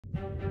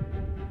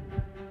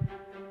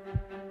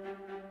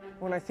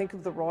When I think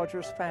of the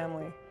Rogers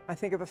family, I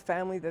think of a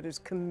family that is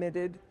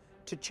committed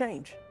to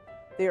change.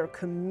 They are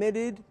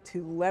committed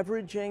to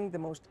leveraging the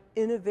most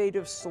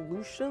innovative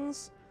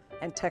solutions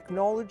and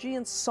technology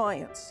and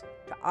science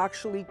to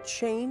actually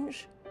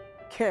change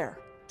care,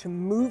 to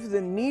move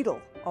the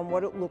needle on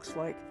what it looks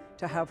like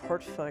to have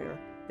heart failure.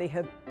 They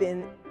have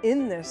been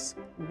in this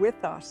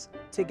with us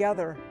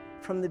together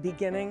from the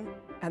beginning,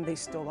 and they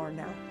still are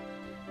now.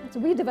 So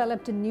we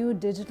developed a new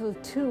digital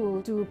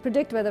tool to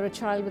predict whether a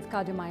child with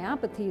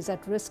cardiomyopathy is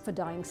at risk for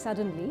dying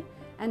suddenly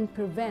and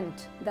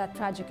prevent that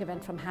tragic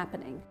event from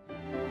happening.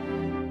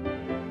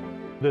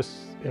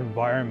 This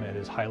environment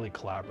is highly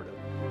collaborative.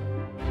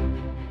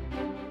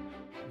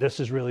 This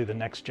is really the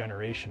next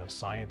generation of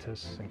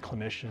scientists and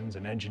clinicians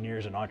and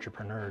engineers and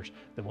entrepreneurs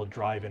that will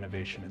drive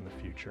innovation in the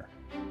future.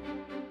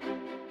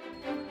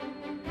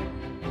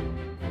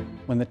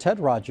 When the Ted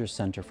Rogers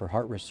Center for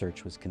Heart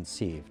Research was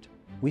conceived,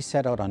 we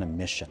set out on a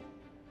mission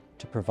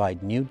to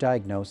provide new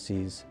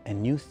diagnoses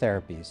and new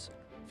therapies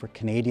for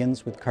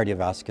Canadians with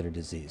cardiovascular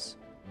disease,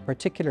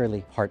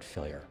 particularly heart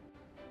failure.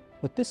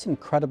 What this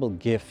incredible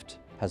gift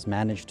has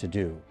managed to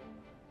do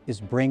is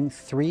bring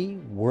three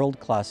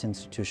world-class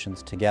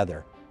institutions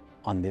together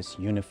on this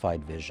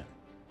unified vision.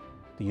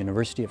 The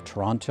University of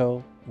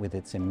Toronto, with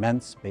its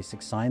immense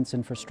basic science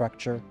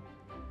infrastructure,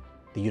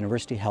 the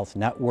University Health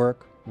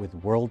Network, with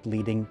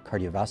world-leading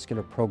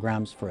cardiovascular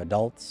programs for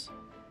adults,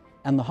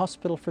 and the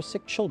Hospital for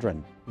Sick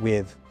Children,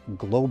 with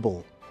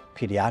global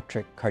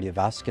pediatric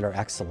cardiovascular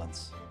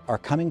excellence, are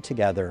coming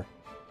together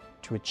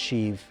to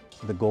achieve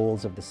the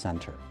goals of the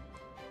center.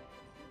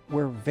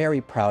 We're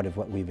very proud of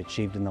what we've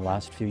achieved in the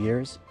last few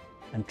years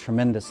and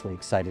tremendously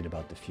excited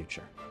about the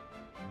future.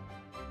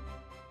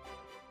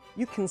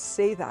 You can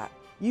say that.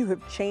 You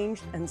have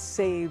changed and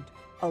saved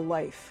a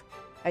life,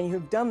 and you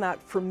have done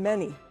that for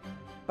many.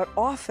 But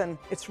often,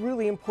 it's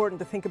really important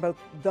to think about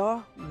the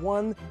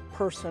one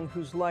person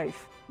whose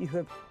life you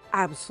have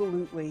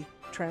absolutely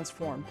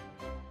transformed.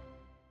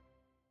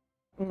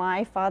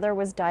 My father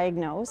was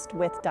diagnosed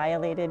with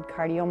dilated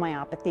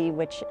cardiomyopathy,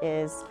 which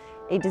is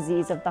a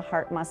disease of the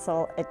heart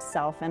muscle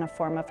itself and a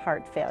form of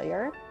heart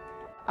failure.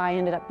 I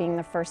ended up being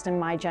the first in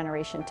my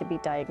generation to be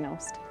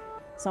diagnosed.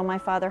 So my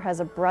father has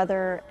a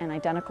brother and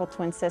identical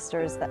twin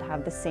sisters that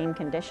have the same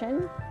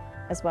condition,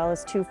 as well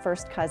as two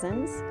first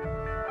cousins.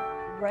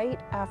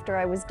 Right after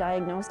I was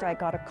diagnosed, I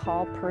got a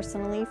call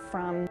personally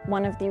from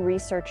one of the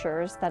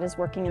researchers that is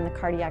working in the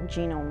cardiac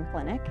genome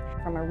clinic.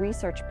 From a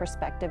research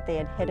perspective, they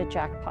had hit a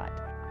jackpot.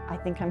 I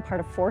think I'm part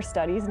of 4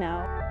 studies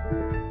now.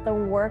 The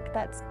work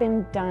that's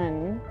been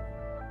done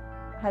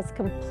has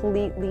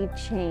completely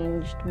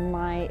changed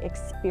my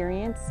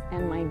experience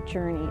and my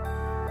journey.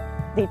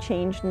 They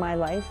changed my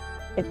life.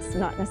 It's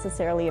not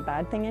necessarily a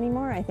bad thing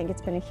anymore. I think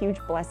it's been a huge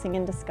blessing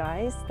in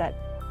disguise that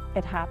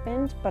it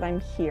happened, but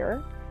I'm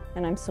here.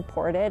 And I'm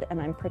supported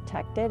and I'm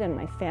protected and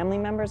my family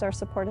members are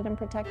supported and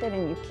protected,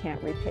 and you can't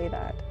repay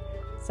that.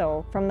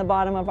 So from the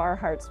bottom of our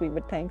hearts, we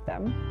would thank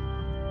them.